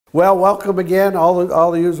Well, welcome again, all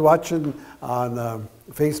of you watching on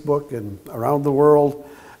Facebook and around the world.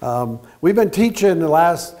 We've been teaching the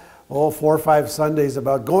last 4 or 5 Sundays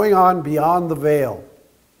about going on beyond the veil,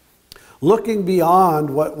 looking beyond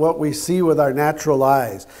what we see with our natural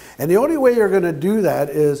eyes. And the only way you're going to do that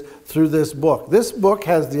is through this book. This book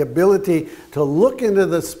has the ability to look into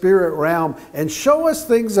the spirit realm and show us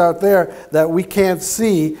things out there that we can't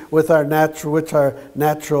see with our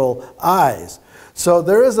natural eyes. So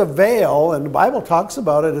there is a veil, and the Bible talks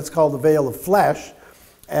about it. It's called the veil of flesh.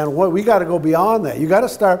 And we got to go beyond that. You got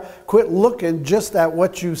to quit looking just at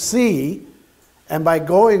what you see, and by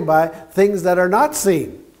going by things that are not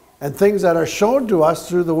seen and things that are shown to us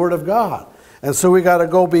through the Word of God. And so we got to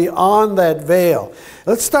go beyond that veil.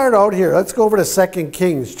 Let's start out here. Let's go over to 2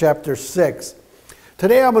 Kings chapter 6.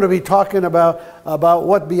 Today I'm going to be talking about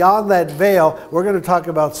what beyond that veil. We're going to talk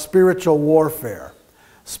about spiritual warfare.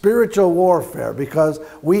 Spiritual warfare, because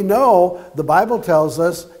we know the Bible tells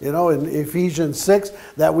us, in Ephesians 6,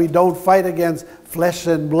 that we don't fight against flesh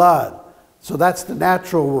and blood. So that's the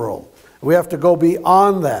natural world. We have to go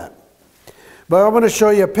beyond that. But I'm going to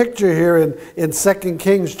show you a picture here in 2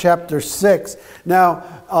 Kings chapter 6. Now,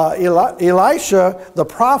 Elisha, the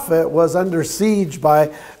prophet, was under siege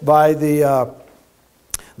by the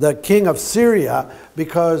king of Syria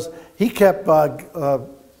because he kept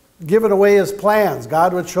giving away his plans.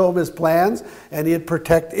 God would show him his plans and he'd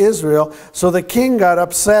protect Israel. So the king got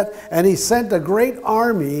upset and he sent a great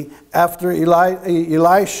army after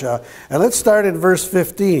Elisha. And let's start in verse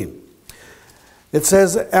 15. It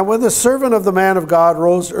says, "And when the servant of the man of God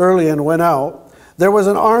rose early and went out, there was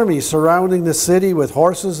an army surrounding the city with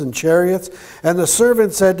horses and chariots. And the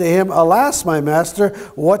servant said to him, 'Alas, my master,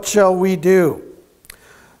 what shall we do?'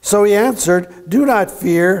 So he answered, 'Do not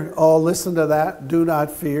fear.'" Oh, listen to that. Do not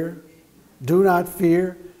fear. Do not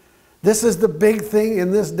fear. This is the big thing in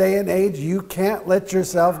this day and age. You can't let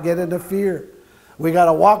yourself get into fear. We got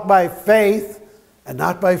to walk by faith and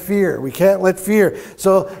not by fear. We can't let fear.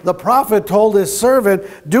 So the prophet told his servant,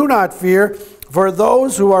 "Do not fear, for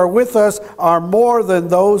those who are with us are more than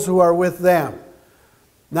those who are with them."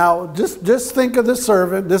 Now, just think of the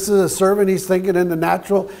servant. This is a servant. He's thinking in the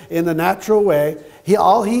natural way.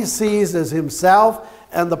 All he sees is himself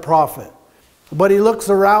and the prophet. But he looks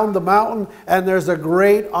around the mountain, and there's a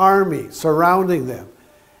great army surrounding them.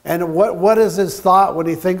 And what is his thought when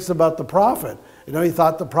he thinks about the prophet? He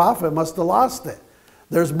thought the prophet must have lost it.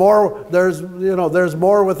 There's more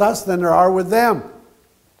with us than there are with them.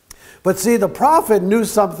 But see, the prophet knew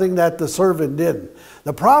something that the servant didn't.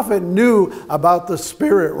 The prophet knew about the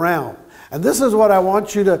spirit realm. And this is what I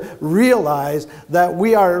want you to realize, that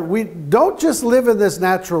we don't just live in this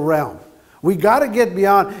natural realm. We got to get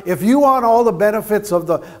beyond. If you want all the benefits of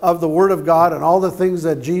the Word of God and all the things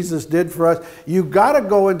that Jesus did for us, you got to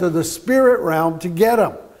go into the spirit realm to get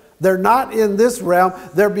them. They're not in this realm.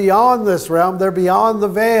 They're beyond this realm. They're beyond the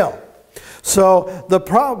veil. So the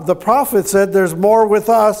prophet said, "There's more with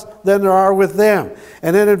us than there are with them."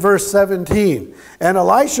 And then in verse 17, "And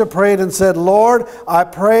Elisha prayed and said, 'Lord, I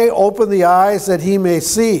pray, open the eyes that he may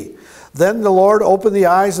see.' Then the Lord opened the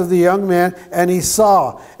eyes of the young man, and he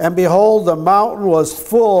saw. And behold, the mountain was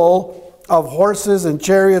full of horses and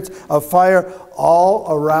chariots of fire all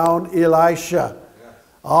around Elisha."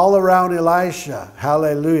 All around Elisha.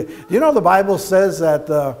 Hallelujah. The Bible says that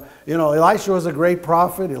Elisha was a great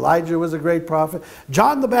prophet. Elijah was a great prophet.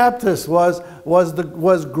 John the Baptist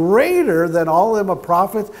was greater than all of them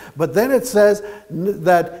prophets. But then it says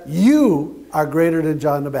that you are greater than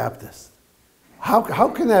John the Baptist. How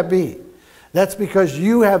can that be? That's because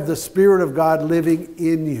you have the Spirit of God living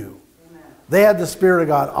in you. Amen. They had the Spirit of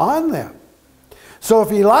God on them. So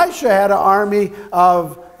if Elisha had an army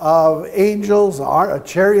of angels,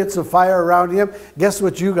 chariots of fire around him, guess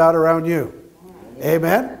what you got around you?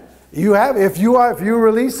 Amen. If you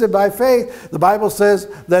release it by faith, the Bible says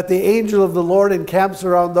that the angel of the Lord encamps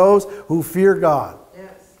around those who fear God. Yes.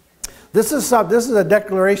 This is a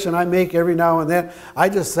declaration I make every now and then. I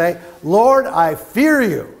just say, "Lord, I fear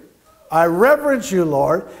you. I reverence you,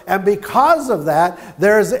 Lord, and because of that,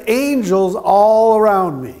 there's angels all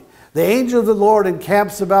around me. The angel of the Lord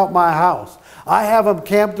encamps about my house. I have them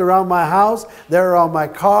camped around my house. They're around my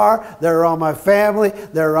car. They're around my family.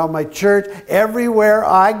 They're around my church. Everywhere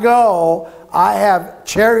I go, I have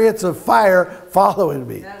chariots of fire following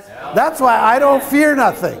me. That's why I don't fear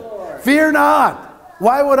nothing. Fear not.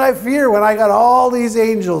 Why would I fear when I got all these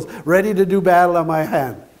angels ready to do battle on my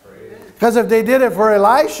hand? Because if they did it for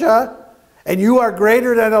Elisha, and you are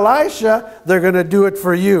greater than Elisha, they're going to do it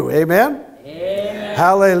for you. Amen? Amen.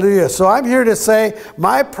 Hallelujah. So I'm here to say,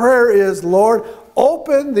 my prayer is, Lord,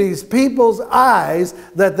 open these people's eyes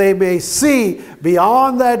that they may see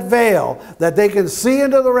beyond that veil, that they can see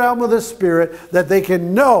into the realm of the Spirit, that they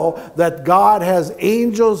can know that God has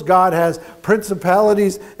angels, God has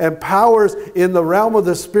principalities and powers in the realm of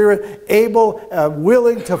the Spirit, able and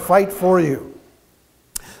willing to fight for you.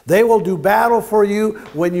 They will do battle for you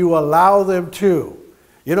when you allow them to.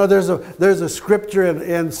 You know, there's a scripture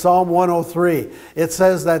in Psalm 103. It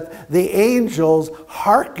says that the angels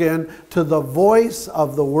hearken to the voice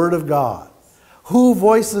of the Word of God. Who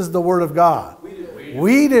voices the Word of God? We do.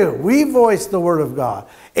 We do. We voice the Word of God.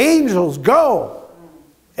 Angels go.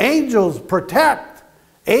 Angels protect.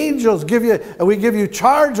 Angels give you, and we give you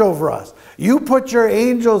charge over us. You put your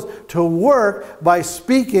angels to work by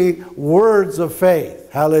speaking words of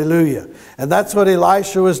faith. Hallelujah. And that's what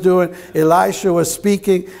Elisha was doing. Elisha was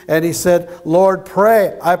speaking, and he said, Lord,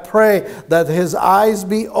 I pray that his eyes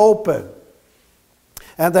be open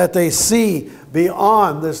and that they see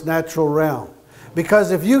beyond this natural realm.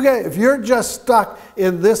 Because if you're just stuck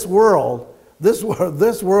in this world, this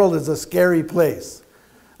world is a scary place.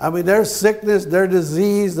 I mean, there's sickness, there's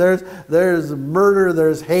disease, there's murder,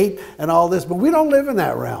 there's hate, and all this. But we don't live in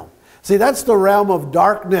that realm. See, that's the realm of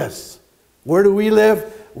darkness. Where do we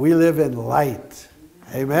live? We live in light.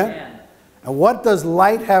 Amen? Amen. And what does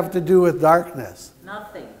light have to do with darkness?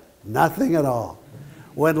 Nothing. Nothing at all.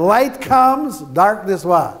 When light comes, darkness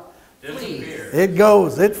what? Disappears. It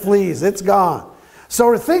goes, it flees, it's gone.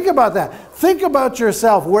 So think about that. Think about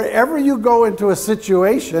yourself. Wherever you go into a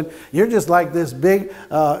situation, you're just like this big,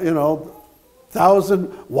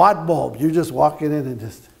 1,000-watt bulb. You're just walking in and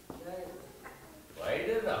just... light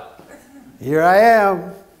it up. Here I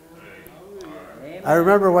am. I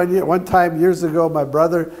remember one time years ago, my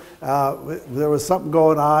brother, there was something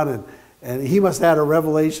going on, and he must have had a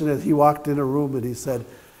revelation as he walked in a room, and he said,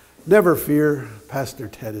 "Never fear, Pastor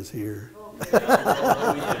Ted is here."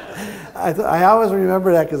 I always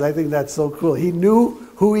remember that because I think that's so cool. He knew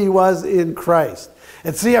who he was in Christ.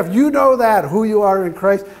 And see, if you know that, who you are in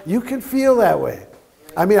Christ, you can feel that way.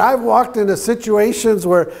 I mean, I've walked into situations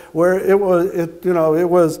where it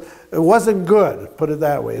wasn't good, put it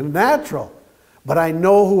that way, and natural. But I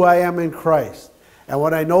know who I am in Christ. And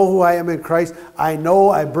when I know who I am in Christ, I know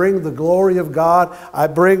I bring the glory of God, I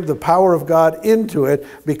bring the power of God into it,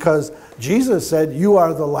 because Jesus said, you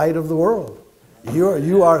are the light of the world.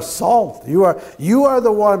 You are salt. You are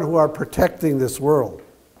the one who are protecting this world.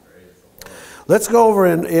 Let's go over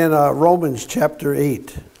in Romans chapter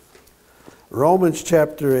 8. Romans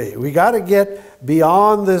chapter 8. We got to get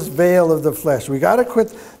beyond this veil of the flesh. We got to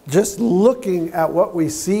quit just looking at what we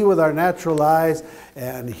see with our natural eyes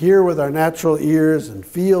and hear with our natural ears and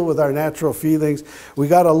feel with our natural feelings. We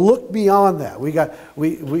got to look beyond that. We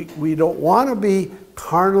don't want to be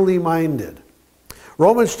carnally minded.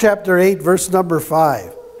 Romans chapter 8, verse number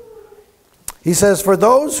 5. He says, "For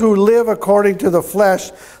those who live according to the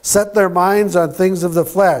flesh set their minds on things of the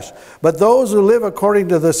flesh, but those who live according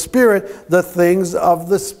to the Spirit, the things of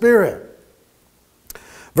the Spirit."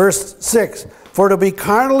 Verse 6, "For to be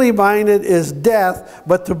carnally minded is death,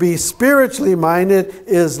 but to be spiritually minded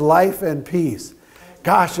is life and peace."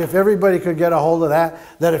 Gosh, if everybody could get a hold of that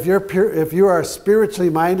if you are spiritually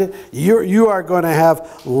minded, you are going to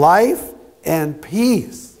have life and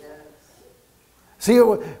peace. See,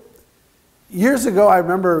 years ago, I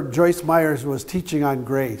remember Joyce Myers was teaching on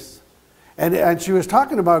grace. And she was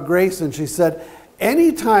talking about grace, and she said,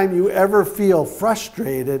 anytime you ever feel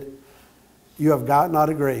frustrated, you have gotten out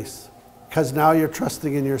of grace. Because now you're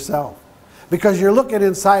trusting in yourself. Because you're looking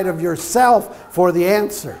inside of yourself for the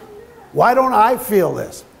answer. Why don't I feel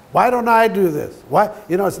this? Why don't I do this? Why?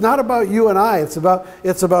 You know, it's not about you and I. It's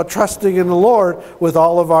about trusting in the Lord with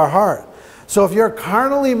all of our heart. So if you're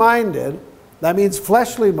carnally minded, that means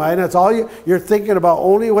fleshly minded. That's all you're thinking about,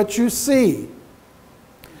 only what you see.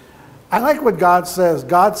 I like what God says.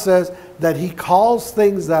 God says that He calls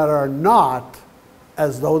things that are not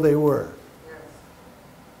as though they were.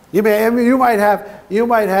 You might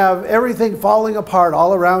have everything falling apart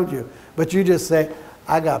all around you, but you just say,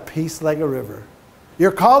 "I got peace like a river."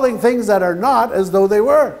 You're calling things that are not as though they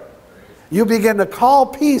were. You begin to call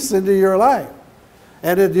peace into your life.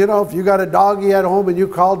 And if you got a doggy at home and you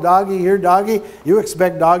call Doggy, here Doggy, you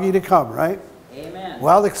expect Doggy to come, right? Amen.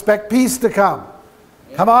 Well, expect peace to come.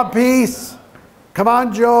 Amen. Come on, peace. Come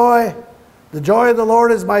on, joy. The joy of the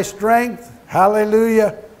Lord is my strength.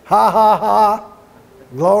 Hallelujah. Ha, ha, ha.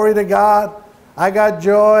 Glory to God. I got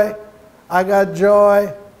joy. I got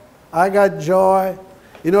joy. I got joy.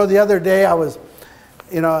 You know, the other day I was,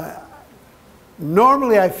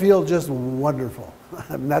 normally I feel just wonderful.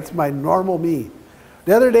 I mean, that's my normal me.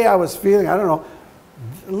 The other day I was feeling, I don't know,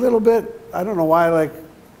 a little bit I don't know why, like,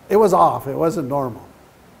 it was off. It wasn't normal.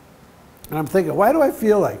 And I'm thinking, why do I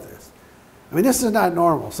feel like this? I mean, this is not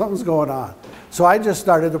normal. Something's going on. So I just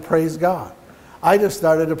started to praise God. I just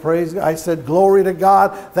started to praise God. I said, glory to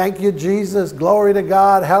God. Thank you, Jesus. Glory to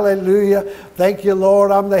God. Hallelujah. Thank you,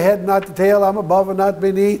 Lord. I'm the head, not the tail. I'm above and not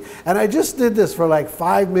beneath. And I just did this for like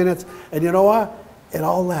 5 minutes. And you know what? It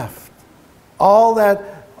all left. All that,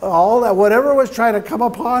 whatever was trying to come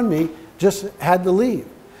upon me just had to leave.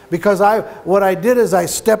 Because what I did is I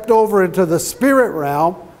stepped over into the spirit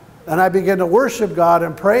realm, and I began to worship God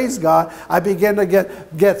and praise God. I began to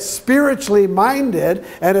get spiritually minded.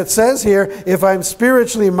 And it says here, if I'm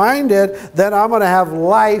spiritually minded, then I'm going to have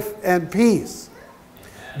life and peace.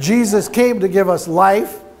 Amen. Jesus came to give us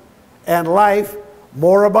life, and life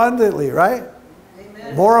more abundantly, right?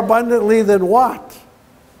 Amen. More abundantly than what?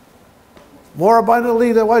 More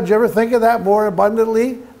abundantly than what? Did you ever think of that? More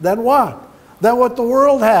abundantly than what? Than what the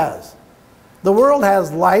world has. The world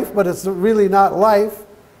has life, but it's really not life.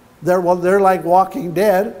 They're like walking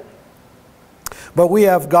dead. But we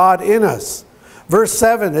have God in us. Verse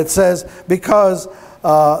 7, it says, because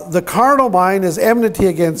the carnal mind is enmity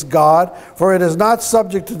against God, for it is not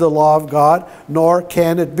subject to the law of God, nor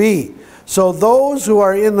can it be. So those who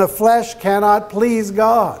are in the flesh cannot please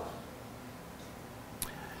God.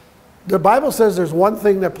 The Bible says there's one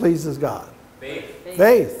thing that pleases God. Faith.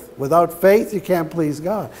 Faith. Without faith, you can't please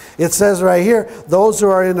God. It says right here, those who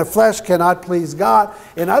are in the flesh cannot please God.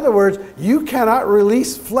 In other words, you cannot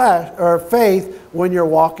release flesh or faith when you're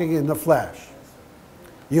walking in the flesh.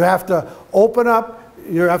 You have to open up.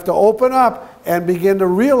 You have to open up and begin to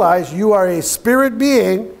realize you are a spirit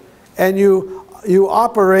being, and you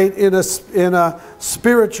operate in a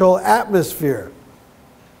spiritual atmosphere.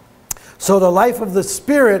 So the life of the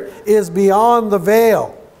Spirit is beyond the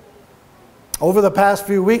veil. Over the past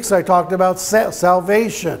few weeks, I talked about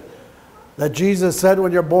salvation. That Jesus said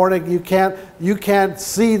when you're born again, you can't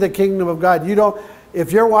see the kingdom of God.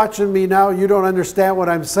 If you're watching me now, you don't understand what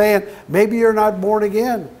I'm saying. Maybe you're not born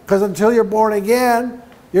again. Because until you're born again,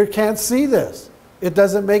 you can't see this. It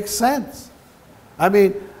doesn't make sense. I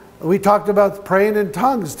mean, we talked about praying in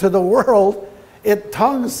tongues. To the world,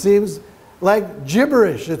 tongues seems like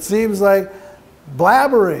gibberish. It seems like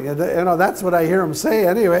blabbering, and you know, that's what I hear them say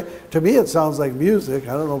anyway. To me it sounds like music.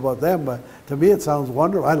 I don't know about them, but to me it sounds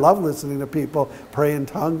wonderful. I love listening to people pray in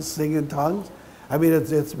tongues, sing in tongues. I mean,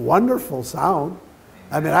 it's wonderful sound.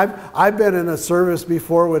 I mean, I've been in a service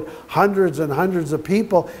before with hundreds and hundreds of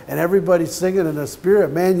people, and everybody's singing in the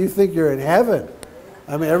Spirit. Man, you think you're in heaven.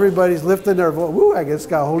 I mean, everybody's lifting their voice. Woo, I guess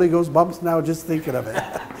got Holy Ghost bumps now just thinking of it.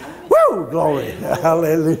 Woo, glory,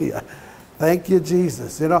 hallelujah. Thank you,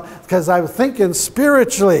 Jesus. You know, because I was thinking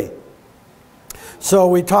spiritually. So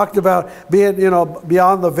we talked about being, you know,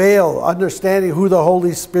 beyond the veil, understanding who the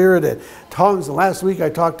Holy Spirit is. Tongues. And last week I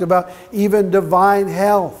talked about even divine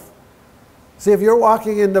health. See, if you're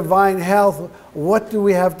walking in divine health, what do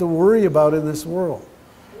we have to worry about in this world?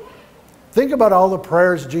 Think about all the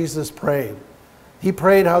prayers Jesus prayed. He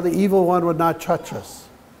prayed how the evil one would not touch us.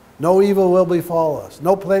 No evil will befall us.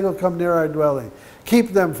 No plague will come near our dwelling.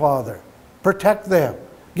 Keep them, Father. Protect them.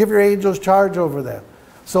 Give your angels charge over them.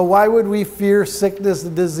 So why would we fear sickness,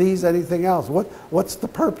 disease, anything else? What's the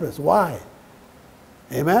purpose? Why?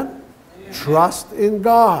 Amen? Amen? Trust in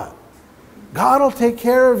God. God will take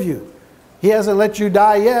care of you. He hasn't let you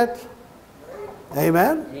die yet.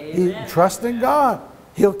 Amen? Amen. Trust in God.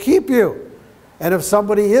 He'll keep you. And if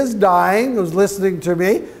somebody is dying who's listening to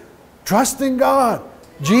me, trust in God.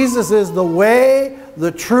 Jesus is the way,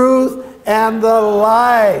 the truth, and the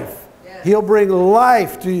life. He'll bring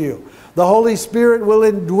life to you. The Holy Spirit will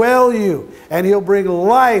indwell you, and He'll bring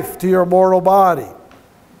life to your mortal body.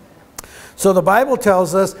 So the Bible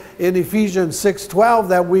tells us in Ephesians 6:12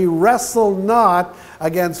 that we wrestle not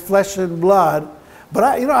against flesh and blood. But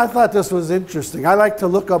I thought this was interesting. I like to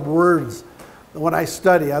look up words when I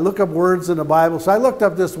study. I look up words in the Bible. So I looked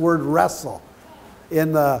up this word wrestle.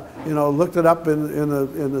 Looked it up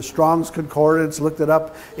in the Strong's Concordance, looked it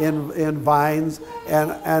up in Vines,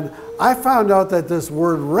 and I found out that this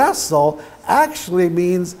word wrestle actually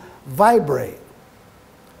means vibrate.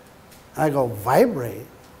 I go, vibrate?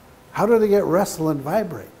 How do they get wrestle and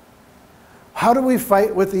vibrate? How do we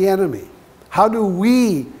fight with the enemy? How do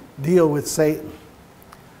we deal with Satan?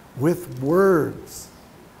 With words.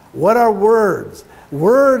 What are words?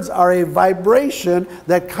 Words are a vibration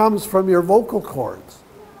that comes from your vocal cords.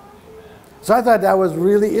 So I thought that was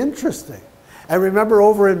really interesting. And remember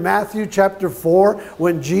over in Matthew chapter 4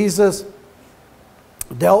 when Jesus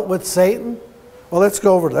dealt with Satan? Well, let's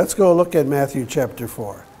go look at Matthew chapter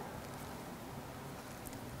 4.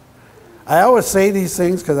 I always say these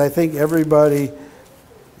things because I think everybody,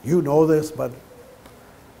 you know this, but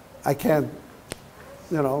I can't,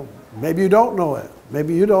 you know, maybe you don't know it.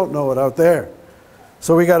 Maybe you don't know it out there.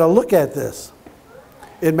 So we got to look at this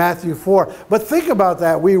in Matthew 4. But think about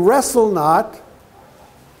that. We wrestle not,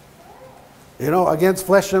 you know, against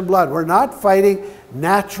flesh and blood. We're not fighting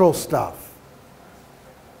natural stuff.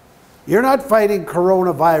 You're not fighting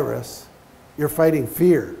coronavirus. You're fighting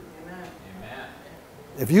fear. Amen.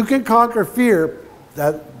 If you can conquer fear,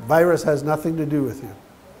 that virus has nothing to do with you.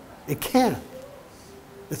 It can't.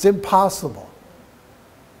 It's impossible.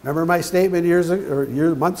 Remember my statement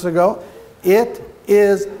months ago? It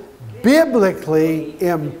is biblically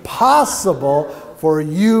impossible for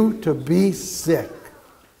you to be sick.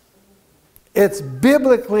 It's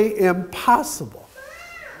biblically impossible.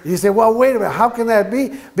 You say, well, wait a minute, how can that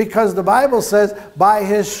be? Because the Bible says, by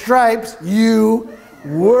his stripes you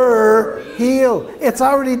were healed. It's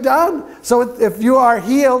already done. So if you are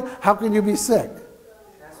healed, how can you be sick?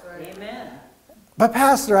 That's right. Amen. But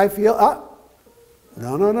Pastor, I feel,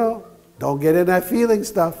 no. Don't get in that feeling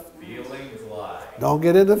stuff. Feelings lie. Don't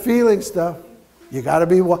get into feeling stuff. You got to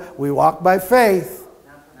be, we walk by faith.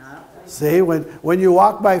 See, when you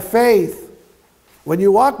walk by faith,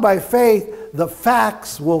 the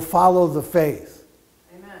facts will follow the faith.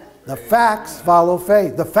 Amen. The facts follow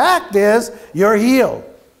faith. The fact is you're healed.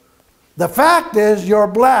 The fact is you're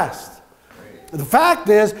blessed. The fact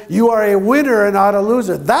is you are a winner and not a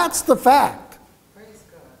loser. That's the fact. Praise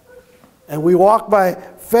God. And we walk by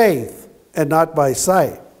faith and not by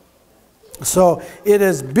sight. So it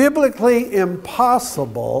is biblically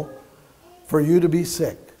impossible for you to be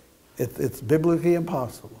sick. It's biblically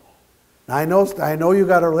impossible. Now, I know you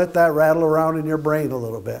got to let that rattle around in your brain a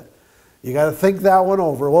little bit. You got to think that one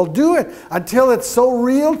over. Well, do it until it's so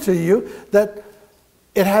real to you that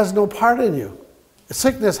it has no part in you.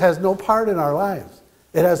 Sickness has no part in our lives.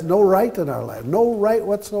 It has no right in our life. No right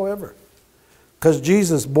whatsoever. Because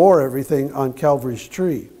Jesus bore everything on Calvary's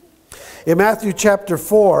tree. In Matthew chapter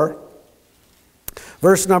 4,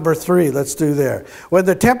 verse number 3, let's do there. When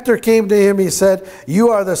the tempter came to him, he said, "You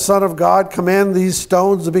are the Son of God. Command these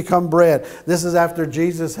stones to become bread." This is after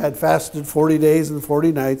Jesus had fasted 40 days and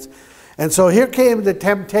 40 nights. And so here came the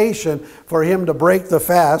temptation for him to break the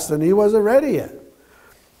fast, and he wasn't ready yet.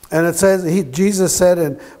 And it says, Jesus said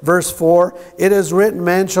in verse 4, "It is written,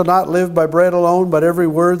 man shall not live by bread alone, but every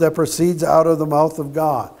word that proceeds out of the mouth of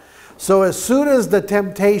God." So as soon as the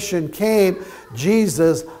temptation came,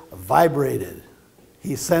 Jesus vibrated.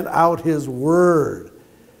 He sent out his word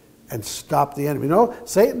and stopped the enemy. No,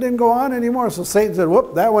 Satan didn't go on anymore. So Satan said,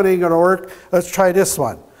 whoop, that one ain't going to work. Let's try this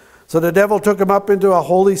one. So the devil took him up into a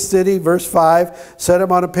holy city, verse 5, set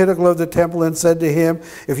him on a pinnacle of the temple and said to him,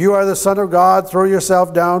 "If you are the Son of God, throw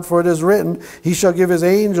yourself down, for it is written, he shall give his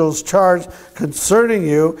angels charge concerning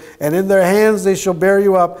you, and in their hands they shall bear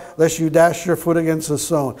you up, lest you dash your foot against a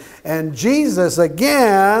stone." And Jesus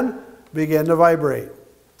again began to vibrate.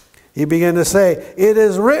 He began to say, "It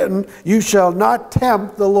is written, you shall not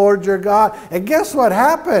tempt the Lord your God." And guess what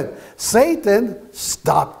happened? Satan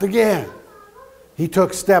stopped again. He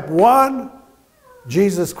took step 1.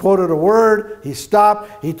 Jesus quoted a word. He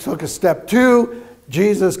stopped. He took a step 2.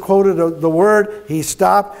 Jesus quoted the word. He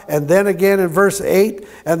stopped. And then again in verse 8,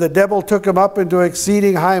 "And the devil took him up into an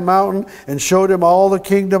exceeding high mountain and showed him all the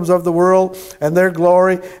kingdoms of the world and their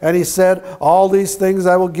glory. And he said, all these things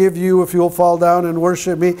I will give you if you will fall down and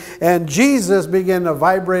worship me." And Jesus began to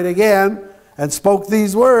vibrate again and spoke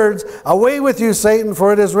these words, "Away with you, Satan,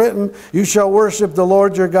 for it is written, you shall worship the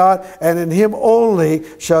Lord your God, and in him only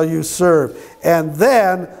shall you serve." And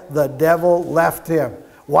then the devil left him.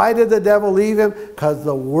 Why did the devil leave him? Because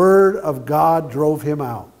the word of God drove him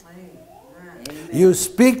out. Amen. You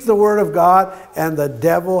speak the word of God, and the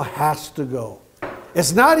devil has to go.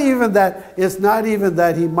 It's not even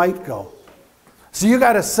that he might go. So you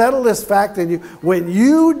got to settle this fact in you. When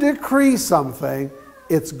you decree something,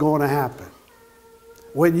 it's going to happen.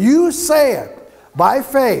 When you say it by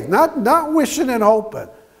faith, not wishing and hoping.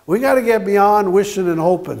 We got to get beyond wishing and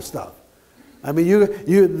hoping stuff. I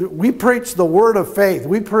mean, we preach the word of faith.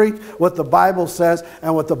 We preach what the Bible says,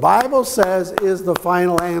 and what the Bible says is the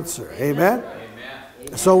final answer. Amen?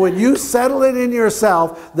 Amen. So when you settle it in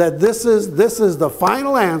yourself that this is the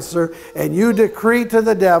final answer, and you decree to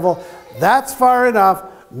the devil, that's far enough,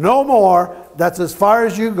 no more, that's as far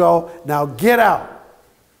as you go, now get out.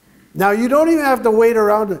 Now, you don't even have to wait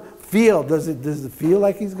around to feel. Does it feel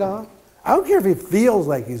like he's gone? I don't care if he feels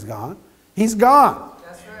like he's gone. He's gone.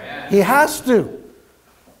 That's right. He has to.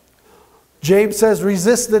 James says,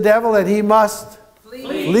 resist the devil and he must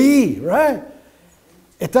flee. Right?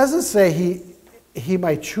 It doesn't say he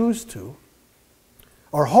might choose to.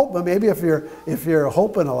 Or hope, but maybe if you're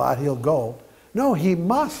hoping a lot, he'll go. No, he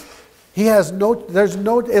must. He has no, there's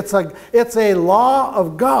no, it's a law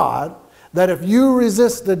of God that if you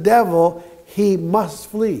resist the devil, he must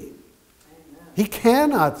flee. Amen. He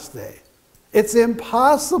cannot stay. It's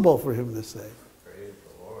impossible for him to stay. Praise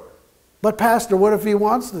the Lord. But Pastor, what if he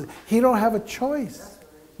wants to? He don't have a choice.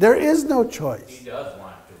 There is no choice. He does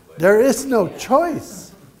want to, but There is no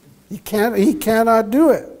choice. He cannot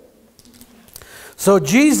do it. So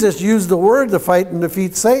Jesus used the word to fight and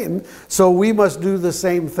defeat Satan, so we must do the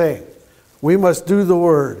same thing. We must do the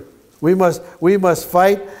word. We must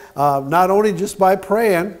fight not only just by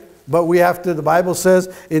praying, but we have to, the Bible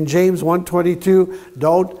says in James 1:22,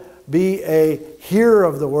 don't be a hearer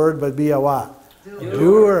of the word, but be a what?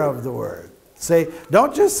 Doer of the word.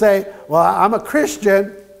 Don't just say, well, I'm a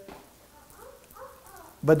Christian,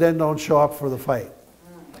 but then don't show up for the fight.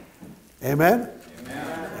 Amen?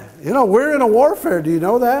 You know, we're in a warfare. Do you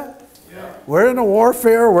know that? Yeah. We're in a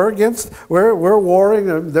warfare. We're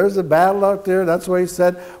warring. There's a battle out there. That's why he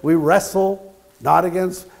said we wrestle not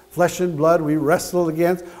against flesh and blood. We wrestle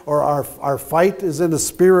against, or our fight is in the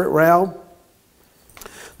spirit realm.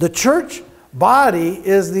 The church body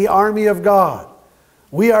is the army of God.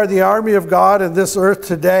 We are the army of God in this earth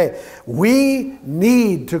today. We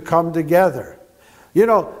need to come together. You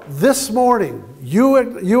know, this morning, you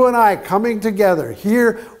and I coming together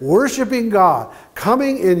here, worshiping God,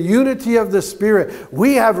 coming in unity of the Spirit,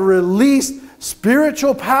 we have released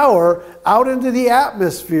spiritual power out into the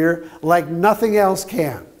atmosphere like nothing else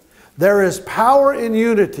can. There is power in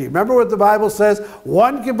unity. Remember what the Bible says?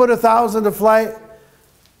 One can put 1,000 to flight.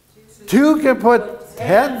 Two can put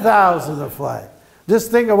 10,000 to flight. Just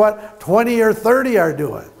think of what 20 or 30 are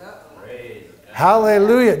doing.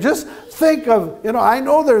 Hallelujah. Just think of, you know, I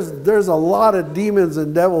know there's a lot of demons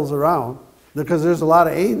and devils around because there's a lot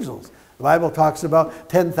of angels. The Bible talks about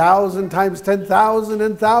 10,000 times 10,000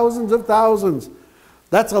 and thousands of thousands.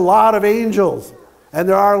 That's a lot of angels. And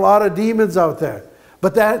there are a lot of demons out there.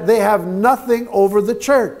 But that they have nothing over the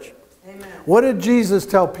church. Amen. What did Jesus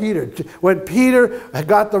tell Peter? When Peter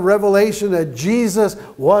got the revelation that Jesus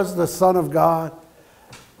was the Son of God,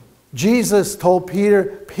 Jesus told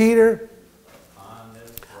Peter, Peter,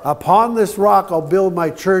 upon this rock I'll build my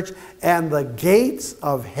church, and the gates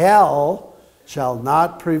of hell shall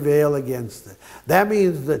not prevail against it. That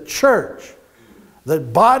means the church, the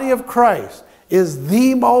body of Christ, is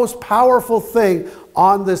the most powerful thing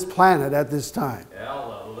on this planet at this time.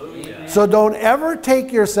 Hallelujah. So don't ever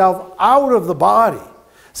take yourself out of the body.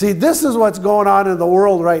 See, this is what's going on in the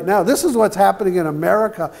world right now. This is what's happening in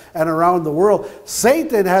America and around the world.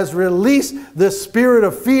 Satan has released this spirit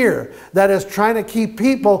of fear that is trying to keep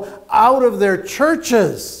people out of their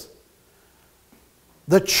churches.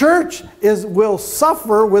 The church will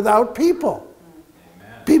suffer without people.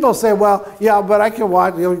 People say, well, yeah, but I can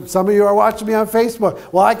watch, you know, some of you are watching me on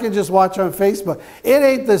Facebook. Well, I can just watch on Facebook. It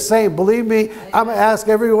ain't the same. Believe me, I'm going to ask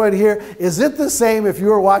everyone here, is it the same if you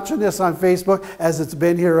were watching this on Facebook as it's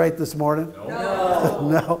been here right this morning? No.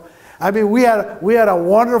 No. I mean, we had a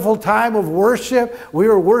wonderful time of worship. We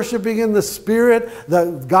were worshiping in the Spirit.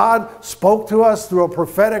 God spoke to us through a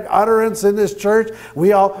prophetic utterance in this church.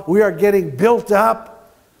 We are getting built up.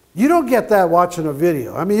 You don't get that watching a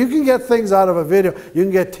video. I mean, you can get things out of a video. You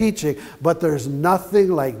can get teaching. But there's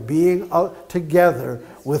nothing like being together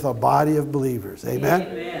with a body of believers. Amen?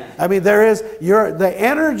 Amen. I mean, there is the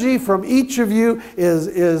energy from each of you is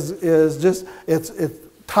just, it's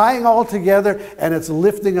tying all together, and it's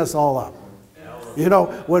lifting us all up. You know,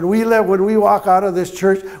 when we walk out of this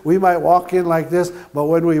church, we might walk in like this, but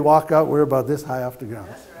when we walk out, we're about this high off the ground.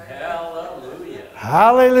 Right. Hallelujah.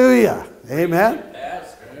 Hallelujah. Amen.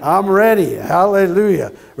 I'm ready.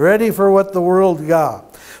 Hallelujah. Ready for what the world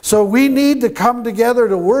got. So we need to come together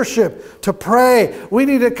to worship, to pray. We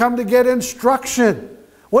need to come to get instruction.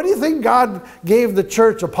 What do you think God gave the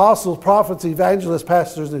church, apostles, prophets, evangelists,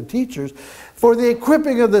 pastors, and teachers? For the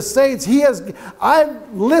equipping of the saints.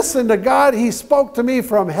 I've listened to God. He spoke to me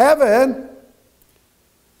from heaven.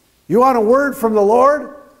 You want a word from the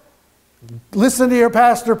Lord? Listen to your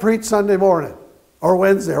pastor preach Sunday morning or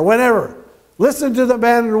Wednesday or whenever. Listen to the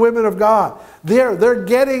men and women of God. They're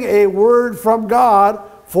getting a word from God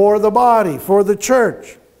for the body, for the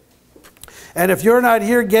church. And if you're not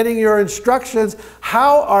here getting your instructions,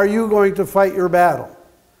 how are you going to fight your battle?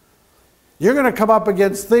 You're going to come up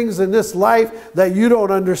against things in this life that you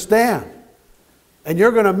don't understand. And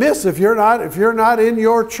you're going to miss, if you're not in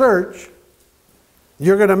your church,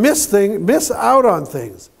 you're going to miss out on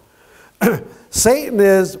things. Satan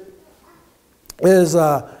is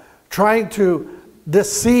trying to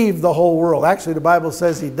deceive the whole world. Actually, the Bible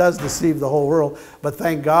says he does deceive the whole world, but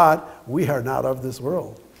thank God we are not of this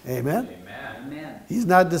world. Amen? Amen. He's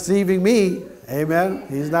not deceiving me. Amen?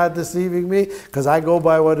 He's not deceiving me because I go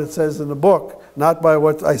by what it says in the book, not by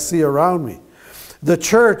what I see around me. The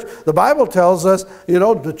church, the Bible tells us,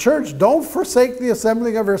 the church, don't forsake the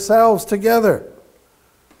assembling of yourselves together.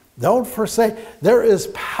 Don't forsake. There is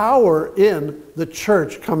power in the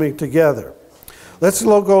church coming together. Let's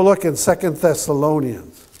go look in 2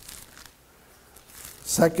 Thessalonians.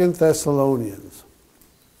 2 Thessalonians.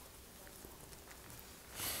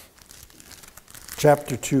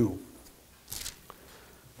 Chapter 2.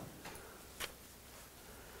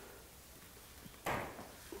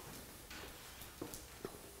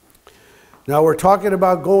 Now we're talking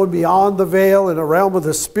about going beyond the veil in the realm of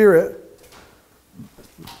the Spirit.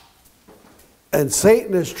 And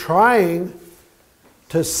Satan is trying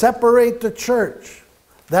to separate the church.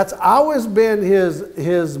 That's always been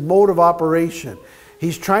his mode of operation.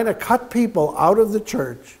 He's trying to cut people out of the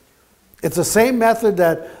church. It's the same method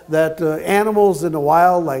that animals in the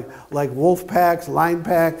wild, like wolf packs, lion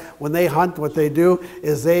pack, when they hunt, what they do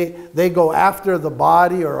is they go after the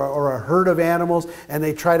body or a herd of animals and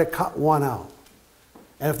they try to cut one out.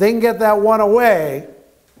 And if they can get that one away,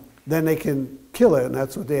 then they can kill it, and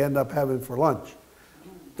that's what they end up having for lunch.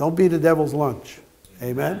 Don't be the devil's lunch.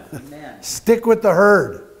 Amen? Amen. Stick with the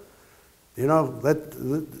herd. Let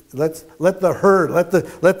the herd,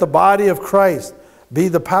 let the body of Christ be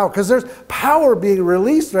the power. Because there's power being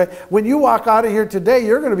released, right? When you walk out of here today,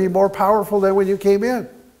 you're going to be more powerful than when you came in.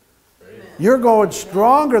 You're going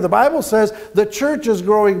stronger. The Bible says the church is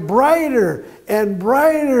growing brighter and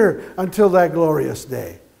brighter until that glorious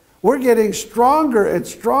day. We're getting stronger and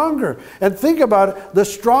stronger. And think about it, the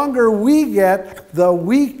stronger we get, the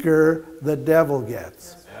weaker the devil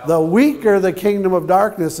gets. The weaker the kingdom of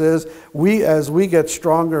darkness is, as we get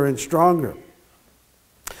stronger and stronger.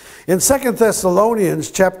 In 2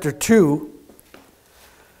 Thessalonians chapter 2,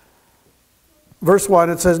 verse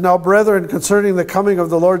 1, it says, "Now, brethren, concerning the coming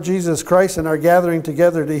of the Lord Jesus Christ and our gathering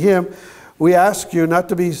together to him, we ask you not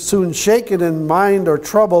to be soon shaken in mind or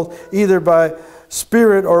troubled, either by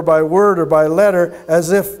spirit or by word or by letter,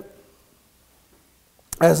 as if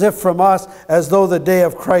from us, as though the day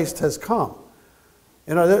of Christ has come."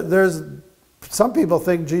 There's some people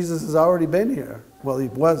think Jesus has already been here. Well, he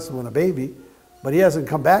was when a baby, but he hasn't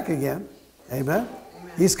come back again. Amen?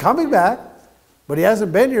 He's coming back, but he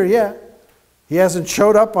hasn't been here yet. He hasn't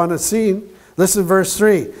showed up on the scene. Listen, verse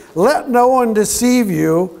 3. "Let no one deceive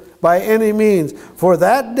you by any means. For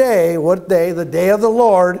that day," what day? The day of the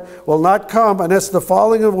Lord will not come unless the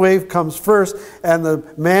falling of wave comes first and the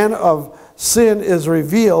man of sin is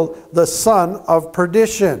revealed, the son of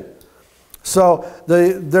perdition. So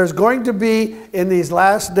there's going to be, in these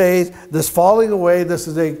last days, this falling away. This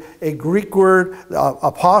is a Greek word,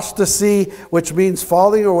 apostasy, which means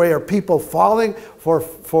falling away, or people falling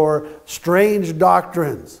for strange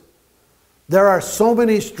doctrines. There are so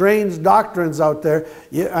many strange doctrines out there.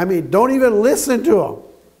 Don't even listen to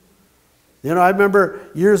them. I remember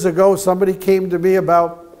years ago somebody came to me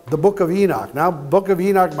about the book of Enoch. Now, book of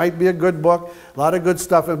Enoch might be a good book, a lot of good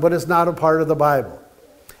stuff, but it's not a part of the Bible.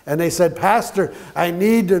 And they said, "Pastor, I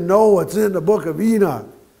need to know what's in the book of Enoch."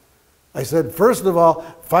 I said, "First of all,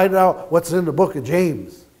 find out what's in the book of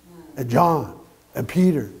James and John and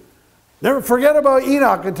Peter. Never forget about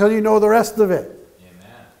Enoch until you know the rest of it."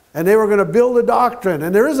 And they were going to build a doctrine.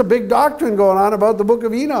 And there is a big doctrine going on about the book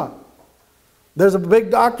of Enoch. There's a big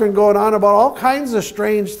doctrine going on about all kinds of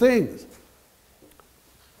strange things.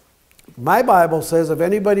 My Bible says if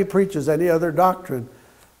anybody preaches any other doctrine,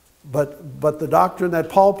 but the doctrine that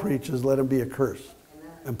Paul preaches, let him be accursed.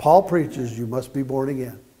 And Paul preaches, you must be born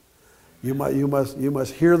again. You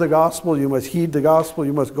must hear the gospel. You must heed the gospel.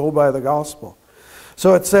 You must go by the gospel.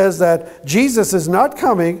 So it says that Jesus is not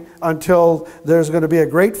coming until there's going to be a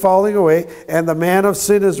great falling away, and the man of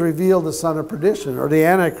sin is revealed, the son of perdition, or the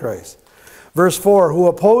Antichrist. Verse 4, "Who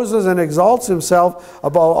opposes and exalts himself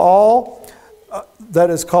above all that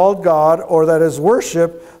is called God or that is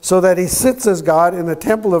worshipped, so that he sits as God in the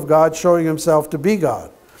temple of God, showing himself to be God.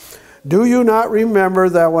 Do you not remember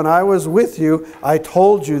that when I was with you, I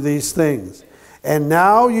told you these things? And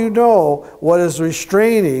now you know what is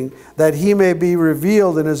restraining, that he may be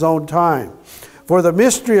revealed in his own time. For the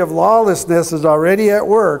mystery of lawlessness is already at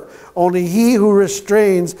work. Only he who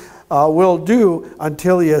restrains will do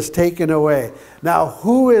until he is taken away." Now,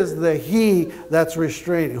 who is the he that's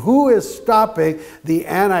restraining? Who is stopping the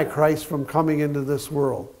Antichrist from coming into this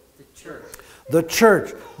world? The church. The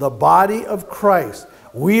church, the body of Christ.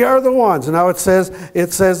 We are the ones. Now it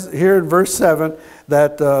says here in verse 7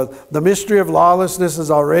 that the mystery of lawlessness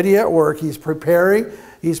is already at work. He's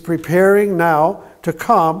preparing now to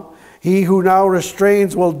come. He who now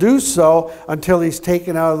restrains will do so until he's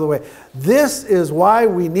taken out of the way. This is why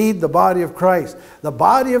we need the body of Christ. The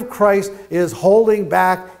body of Christ is holding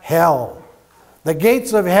back hell. The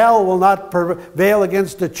gates of hell will not prevail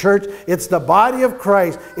against the church. It's the body of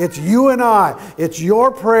Christ. It's you and I. It's your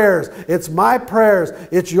prayers. It's my prayers.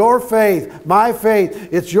 It's your faith, my faith.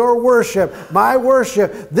 It's your worship, my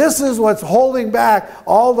worship. This is what's holding back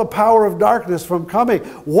all the power of darkness from coming.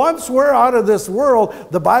 Once we're out of this world,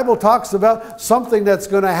 the Bible talks about something that's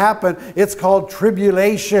going to happen. It's called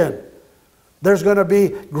tribulation. There's going to be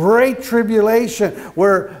great tribulation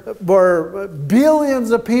where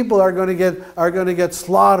billions of people are going to get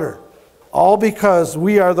slaughtered, all because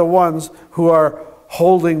we are the ones who are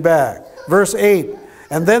holding back. Verse 8,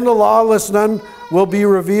 and then the lawless one will be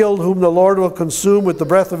revealed, whom the Lord will consume with the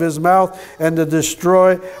breath of his mouth and to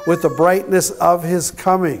destroy with the brightness of his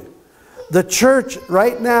coming. The church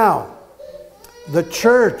right now, the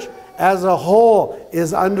church as a whole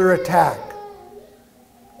is under attack.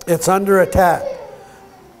 It's under attack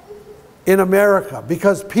in America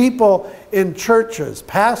because people in churches,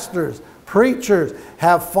 pastors, preachers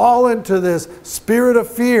have fallen to this spirit of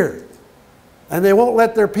fear, and they won't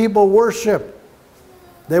let their people worship.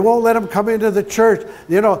 They won't let them come into the church.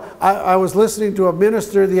 You know, I was listening to a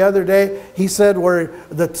minister the other day. He said where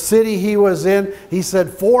the city he was in, he said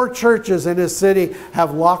 4 churches in his city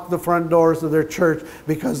have locked the front doors of their church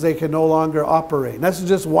because they can no longer operate. And that's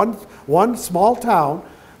just one small town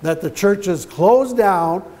that the churches closed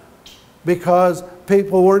down because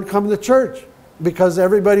people weren't coming to church, because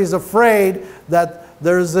everybody's afraid that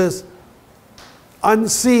there's this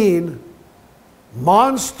unseen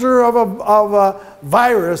monster of a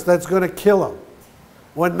virus that's going to kill them.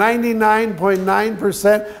 When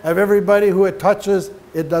 99.9% of everybody who it touches,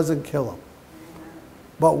 it doesn't kill them.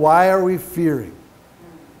 But why are we fearing?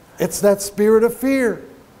 It's that spirit of fear.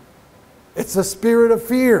 It's the spirit of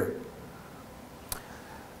fear.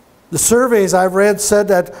 The surveys I've read said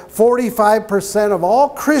that 45% of all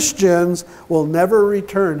Christians will never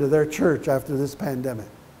return to their church after this pandemic.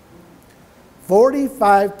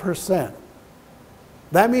 45%.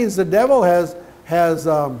 That means the devil has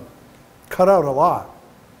cut out a lot.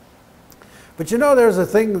 But you know, there's a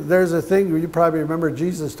thing you probably remember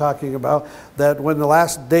Jesus talking about, that when the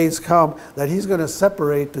last days come, that he's going to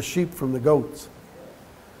separate the sheep from the goats.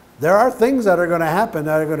 There are things that are going to happen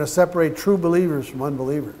that are going to separate true believers from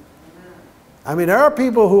unbelievers. I mean, there are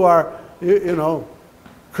people who are, you know,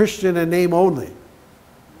 Christian in name only.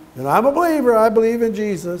 You know, I'm a believer, I believe in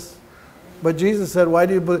Jesus. But Jesus said, why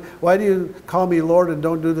do you call me Lord and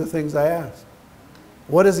don't do the things I ask?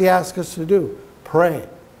 What does he ask us to do? Pray,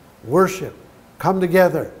 worship, come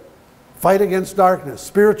together, fight against darkness,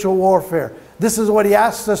 spiritual warfare. This is what he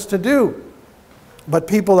asks us to do. But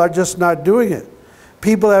people are just not doing it.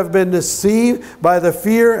 People have been deceived by the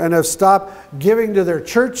fear and have stopped giving to their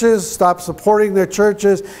churches, stopped supporting their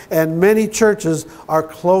churches, and many churches are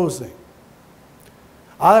closing.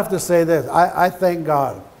 I'll have to say this. I thank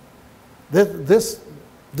God. This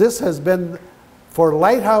has been, for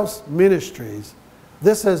Lighthouse Ministries,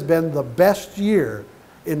 this has been the best year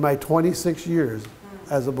in my 26 years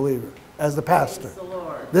as a believer, as the pastor. Praise the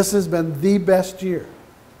Lord. This has been the best year.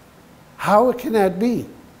 How can that be?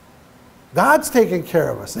 God's taking care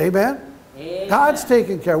of us, amen? Amen. God's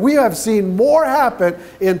taking care. We have seen more happen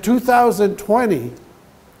in 2020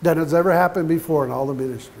 than has ever happened before in all the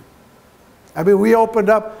ministry. I mean, we opened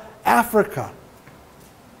up Africa.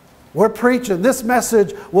 We're preaching. This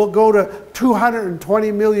message will go to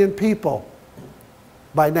 220 million people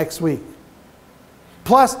by next week.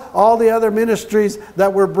 Plus all the other ministries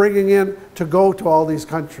that we're bringing in to go to all these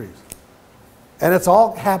countries. And it's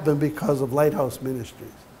all happened because of Lighthouse Ministries.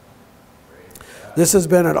 This has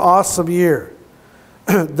been an awesome year.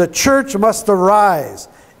 The church must arise.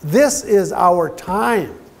 This is our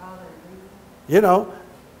time. You know,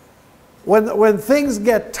 when things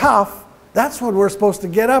get tough, that's when we're supposed to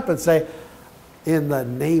get up and say, in the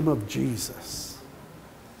name of Jesus.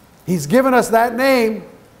 He's given us that name,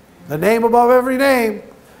 the name above every name.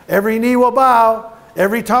 Every knee will bow,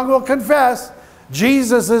 every tongue will confess,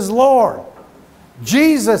 Jesus is Lord.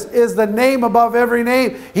 Jesus is the name above every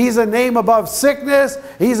name. He's a name above sickness.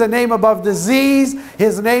 He's a name above disease.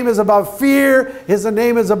 His name is above fear. His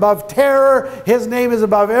name is above terror. His name is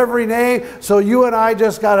above every name. So you and I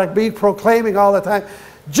just got to be proclaiming all the time,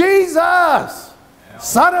 Jesus,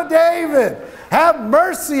 Son of David, have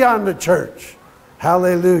mercy on the church.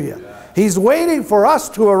 Hallelujah. He's waiting for us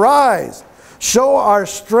to arise. show our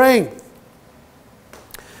strength.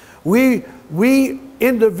 We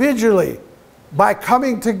individually, by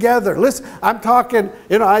coming together. Listen, I'm talking,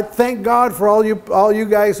 I thank God for all you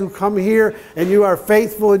guys who come here and you are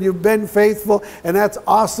faithful and you've been faithful, and that's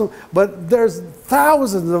awesome. But there's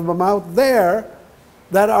thousands of them out there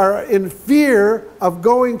that are in fear of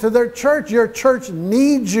going to their church. Your church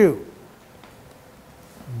needs you.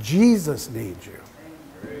 Jesus needs you.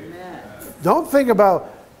 Amen. Don't think about,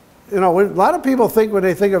 when, a lot of people think when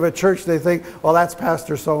they think of a church, they think, well, that's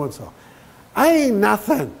Pastor so-and-so. I ain't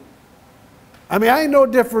nothing. I mean, I ain't no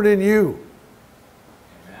different than you.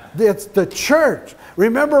 Amen. It's the church.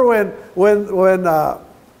 Remember when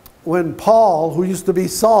Paul, who used to be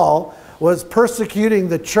Saul, was persecuting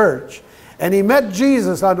the church, and he met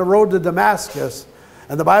Jesus on the road to Damascus,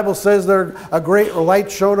 and the Bible says there a great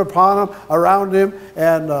light shone upon him, around him,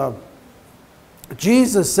 and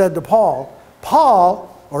Jesus said to Paul,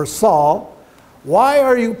 or Saul, why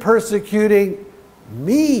are you persecuting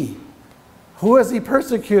me? Who is he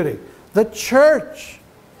persecuting? The church.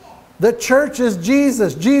 The church is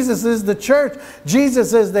Jesus. Jesus is the church.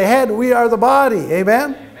 Jesus is the head. We are the body.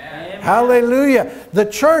 Amen? Amen. Hallelujah. The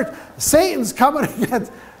church. Satan's coming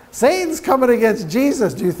against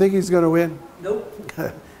Jesus. Do you think he's going to win? Nope.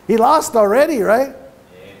 He lost already, right?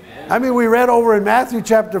 Amen. I mean, we read over in Matthew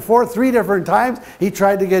chapter 4, 3 different times. He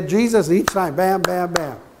tried to get Jesus. Each time, bam, bam,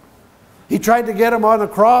 bam. He tried to get him on the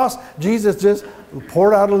cross. Jesus just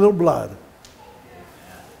poured out a little blood.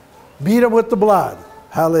 Beat him with the blood.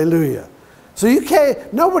 Hallelujah. So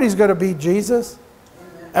nobody's going to beat Jesus.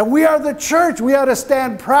 And we are the church. We ought to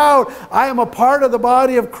stand proud. I am a part of the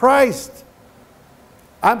body of Christ.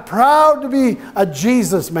 I'm proud to be a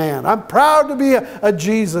Jesus man. I'm proud to be a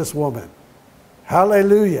Jesus woman.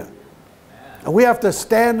 Hallelujah. And we have to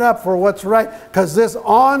stand up for what's right, because this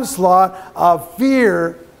onslaught of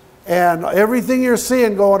fear and everything you're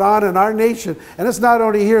seeing going on in our nation, and it's not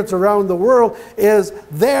only here, it's around the world, is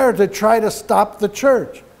there to try to stop the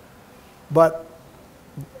church. But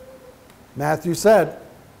Matthew said,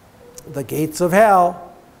 the gates of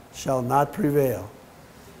hell shall not prevail.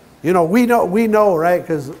 We know, right?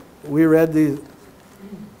 Because we read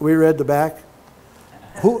the back.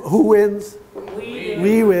 Who wins?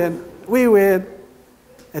 We win. We win.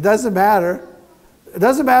 It doesn't matter. It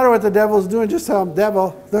doesn't matter what the devil's doing. Just tell him,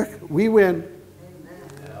 devil, look, we win.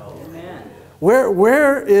 Amen.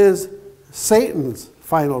 Where is Satan's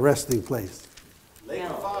final resting place? Lake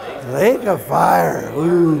of fire. Lake of fire.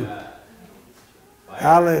 Ooh.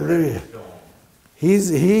 Hallelujah. He's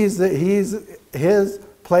his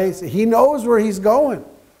place. He knows where he's going.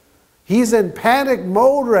 He's in panic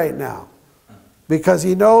mode right now because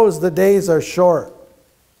he knows the days are short.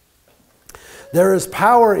 There is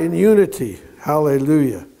power in unity.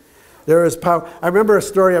 Hallelujah. There is power. I remember a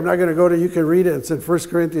story, I'm not going to go to, you can read it. It's in 1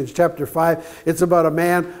 Corinthians chapter 5. It's about a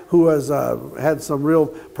man who was, had some real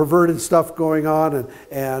perverted stuff going on,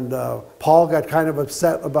 and Paul got kind of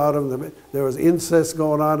upset about him. There was incest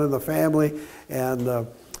going on in the family, and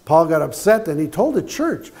Paul got upset, and he told the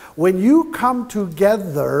church, when you come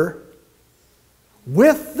together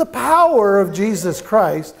with the power of Jesus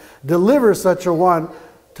Christ, deliver such a one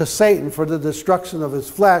to Satan for the destruction of his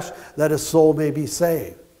flesh, that his soul may be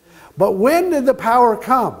saved. But when did the power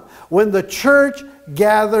come? When the church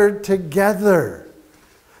gathered together.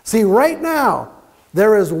 See, right now,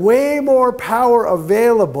 there is way more power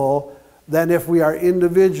available than if we are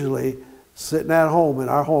individually sitting at home in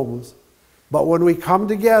our homes. But when we come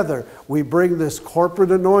together, we bring this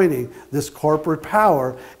corporate anointing, this corporate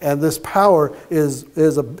power, and this power is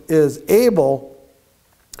able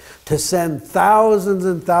to send thousands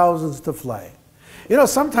and thousands to flight.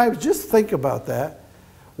 Sometimes just think about that.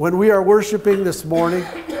 When we are worshiping this morning,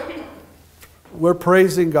 we're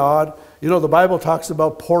praising God. The Bible talks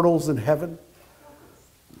about portals in heaven.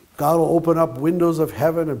 God will open up windows of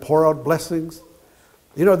heaven and pour out blessings.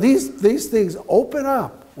 These things open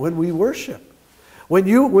up when we worship. When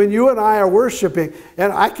you and I are worshiping,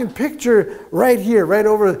 and I can picture right here, right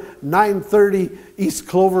over 930 East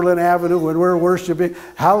Cloverland Avenue when we're worshiping.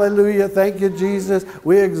 Hallelujah, thank you, Jesus.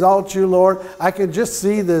 We exalt you, Lord. I can just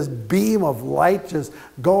see this beam of light just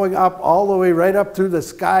going up all the way right up through the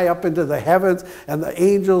sky, up into the heavens, and the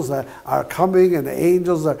angels are coming, and the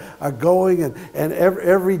angels are going, and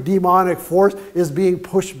every demonic force is being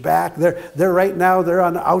pushed back. They're right now, they're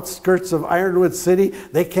on the outskirts of Ironwood City.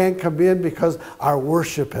 They can't come in because our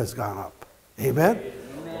worship has gone up. Amen?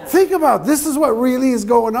 Amen. Think about, this is what really is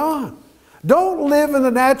going on. Don't live in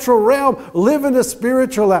the natural realm. Live in the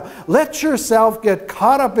spiritual realm. Let yourself get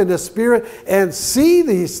caught up in the Spirit and see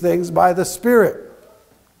these things by the Spirit.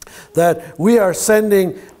 That we are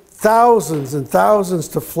sending thousands and thousands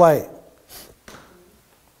to flight.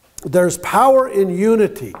 There's power in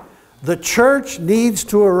unity. The church needs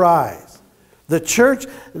to arise. The church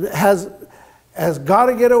has got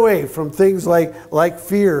to get away from things like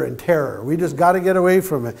fear and terror. We just got to get away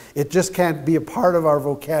from it. It just can't be a part of our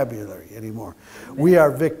vocabulary anymore. Amen. We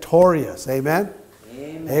are victorious. Amen?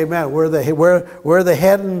 Amen. Amen. We're the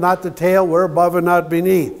head and not the tail. We're above and not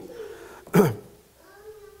beneath.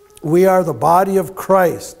 We are the body of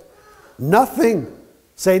Christ. Nothing,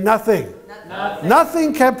 say nothing. Nothing.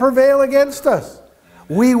 Nothing can prevail against us.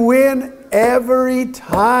 We win every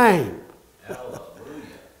time.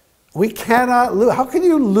 We cannot lose. How can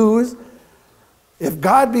you lose if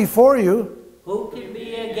God be for you? Who can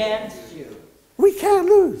be against you? We can't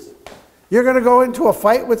lose. You're going to go into a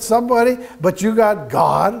fight with somebody, but you got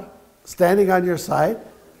God standing on your side.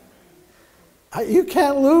 You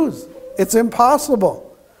can't lose. It's impossible.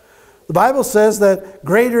 The Bible says that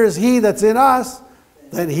greater is He that's in us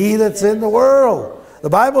than he that's in the world. The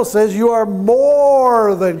Bible says you are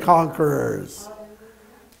more than conquerors.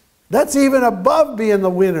 That's even above being the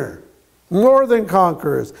winner. More than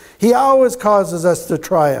conquerors. He always causes us to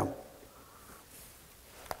triumph.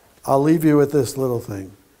 I'll leave you with this little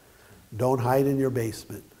thing. Don't hide in your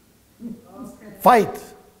basement. Fight.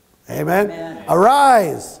 Amen? Amen.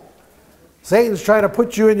 Arise. Satan's trying to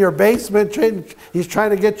put you in your basement. He's trying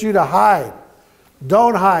to get you to hide.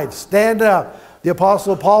 Don't hide. Stand up. The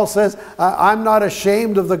Apostle Paul says, I'm not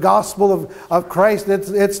ashamed of the gospel of Christ.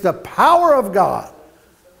 It's the power of God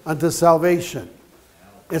unto salvation.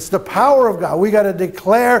 It's the power of God. We got to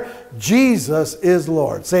declare Jesus is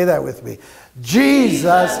Lord. Say that with me.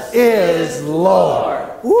 Jesus is Lord.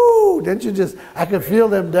 Woo! Didn't you just, I could feel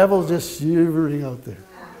them devils just shivering out there.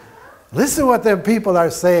 Listen what them people are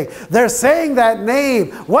saying. They're saying that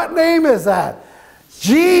name. What name is that?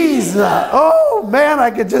 Jesus. Oh man,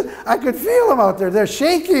 I could feel them out there. They're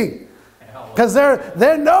shaking. Because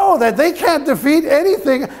they know that they can't defeat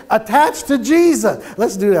anything attached to Jesus.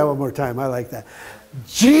 Let's do that one more time. I like that.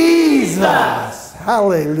 Jesus.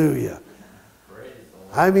 Hallelujah.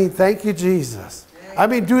 I mean, thank you, Jesus. I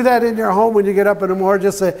mean, do that in your home when you get up in the morning.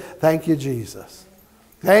 Just say, thank you, Jesus.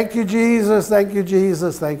 Thank you, Jesus. Thank you,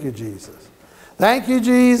 Jesus. Thank you, Jesus. Thank you,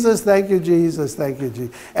 Jesus. Thank you, Jesus. Thank you,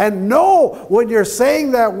 Jesus. And know when you're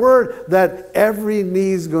saying that word that every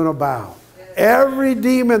knee's going to bow. Every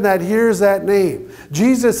demon that hears that name.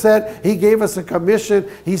 Jesus said, He gave us a commission.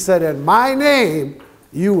 He said, in my name,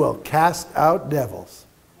 you will cast out devils.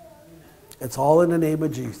 It's all in the name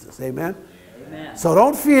of Jesus. Amen? Amen. So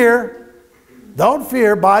don't fear. Don't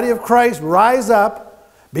fear. Body of Christ, rise up.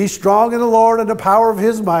 Be strong in the Lord and the power of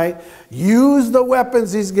His might. Use the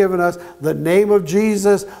weapons He's given us. The name of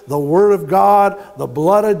Jesus, the Word of God, the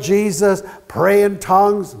blood of Jesus, pray in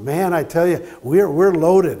tongues. Man, I tell you, we're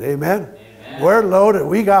loaded. Amen? Amen. We're loaded.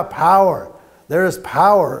 We got power. There is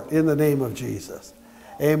power in the name of Jesus.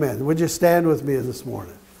 Amen. Would you stand with me this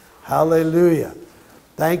morning? Hallelujah.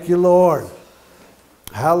 Thank you, Lord.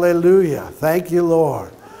 Hallelujah. Thank you,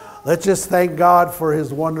 Lord. Let's just thank God for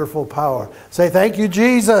His wonderful power. Say, thank you,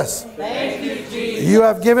 Jesus. Thank you, Jesus. You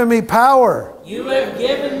have given me power. You have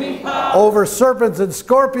given me power. Over serpents and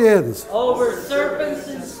scorpions. Over serpents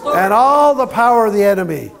and scorpions. And all the power of the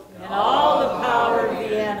enemy. And all the power of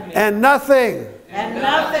the enemy. And nothing. And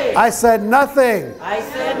nothing. I said nothing. I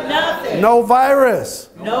said nothing. No virus.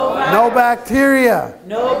 No virus. No bacteria.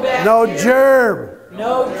 No bacteria. No germ.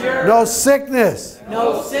 No germ. No sickness.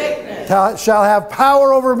 No sickness. Shall have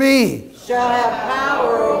power over me. Shall have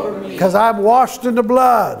power over me. Because I'm washed in the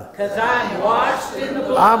blood. Because I'm washed in the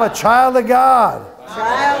blood. I'm a child of God.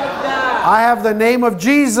 Child of God. I have the name of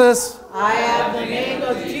Jesus. I have the name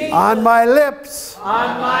of Jesus. On my lips.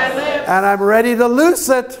 On my lips. And I'm ready to loose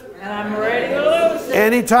it. And I'm ready to loose it.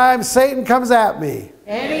 Anytime Satan comes at me.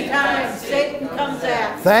 Anytime Satan comes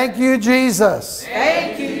at me. Thank you, Jesus.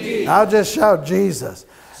 Thank you, Jesus. I'll just shout Jesus.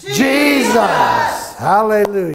 Jesus. Hallelujah.